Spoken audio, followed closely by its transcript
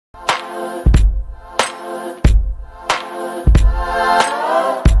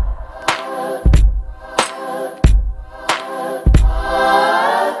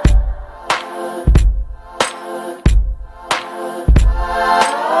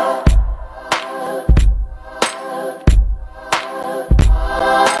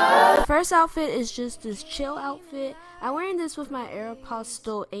This outfit is just this chill outfit. I'm wearing this with my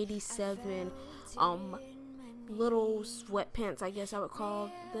Aeropostale 87 little sweatpants, I guess I would call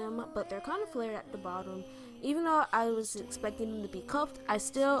them, but they're kind of flared at the bottom. Even though I was expecting them to be cuffed, I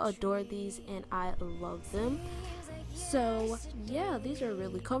still adore these and I love them. So yeah, these are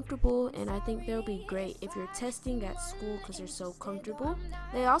really comfortable and I think they'll be great if you're testing at school because they're so comfortable.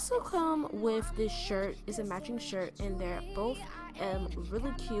 They also come with this shirt. It's a matching shirt and they're both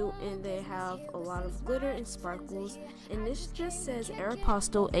really cute and they have a lot of glitter and sparkles, and this just says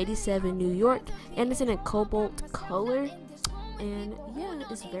Aeropostale 87 New York and it's in a cobalt color, and yeah,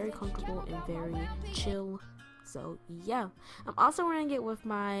 it's very comfortable and very chill. So yeah, I'm also wearing it with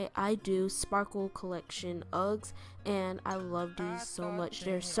my I Do Sparkle Collection Uggs, and I love these so much.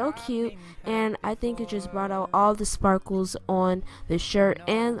 They're so cute, and I think it just brought out all the sparkles on the shirt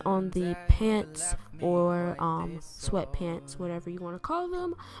and on the pants or sweatpants, whatever you want to call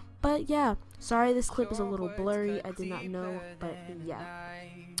them. But yeah, sorry this clip is a little blurry, I did not know, but yeah.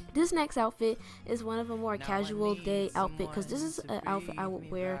 This next outfit is one of a more casual day outfit because this is an outfit I would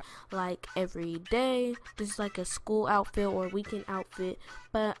wear like every day. This is like a school outfit or weekend outfit,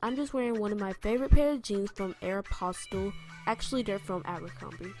 but I'm just wearing one of my favorite pair of jeans from Aeropostale. Actually, they're from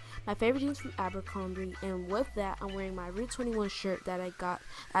Abercrombie. My favorite jeans from Abercrombie, and with that, I'm wearing my Route 21 shirt that I got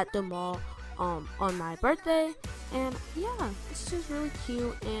at the mall on my birthday. And yeah, it's just really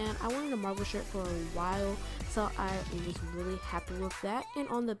cute, and I wanted a Marvel shirt for a while, so I was really happy with that. And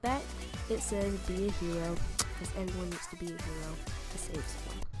on the back it says be a hero, because everyone needs to be a hero to save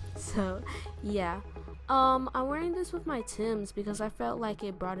someone. So yeah, I'm wearing this with my Tims because I felt like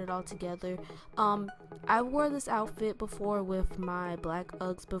it brought it all together. I wore this outfit before with my black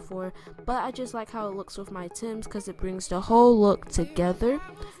Uggs before, but I just like how it looks with my Tims because it brings the whole look together.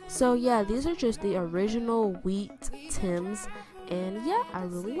 So yeah, these are just the original wheat Tims, and yeah, I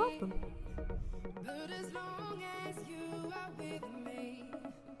really love them.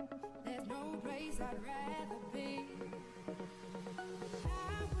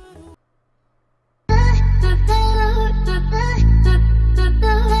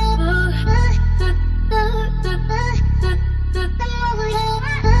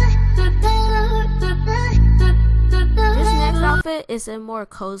 It's a more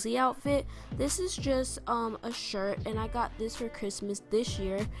cozy outfit. This is just a shirt, and I got this for Christmas this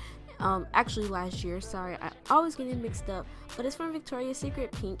year. Actually last year, sorry, I always get it mixed up, but it's from Victoria's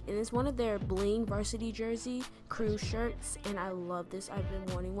Secret Pink, and it's one of their bling varsity jersey crew shirts, and I love this. I've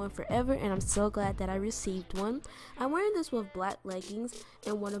been wanting one forever, and I'm so glad that I received one. I'm wearing this with black leggings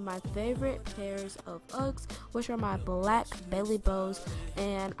and one of my favorite pairs of Uggs, which are my black belly bows,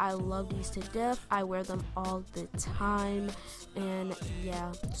 and I love these to death. I wear them all the time, and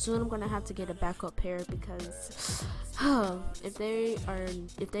yeah, soon I'm gonna have to get a backup pair because if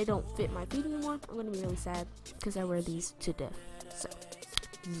they don't fit my feet anymore, I'm gonna be really sad because I wear these to death. So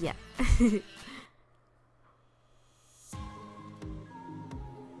yeah.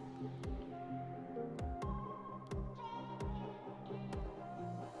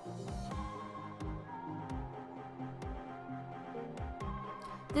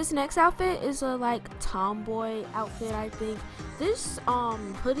 This next outfit is a like tomboy outfit, I think. This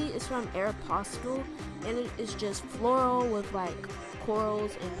hoodie is from Aeropostale, and it is just floral with like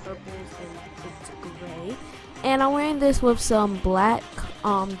corals and purples, and it's gray. And I'm wearing this with some black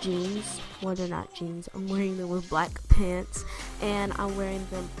jeans. Well, they're not jeans. I'm wearing them with black pants, and I'm wearing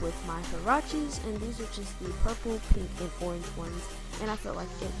them with my huaraches, and these are just the purple, pink, and orange ones, and I felt like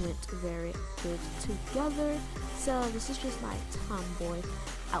it went very good together. So this is just my tomboy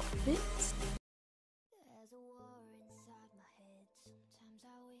outfit. There's a war inside my head. Sometimes I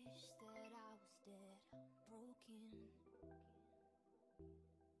wish that I was dead,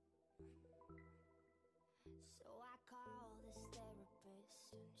 broken. So I called this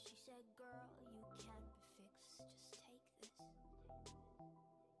therapist, and she said, girl, you can't be fixed, just take this.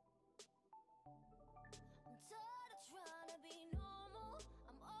 I'm tired of trying to be normal,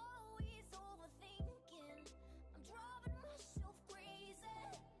 I'm always overthinking, I'm driving myself crazy,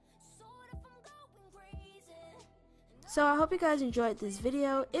 sort of I'm going crazy. So I hope you guys enjoyed this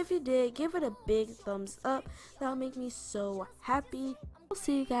video. If you did, give it a big thumbs up. That'll make me so happy. I'll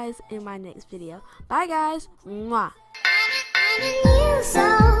see you guys in my next video. Bye guys. Mwah.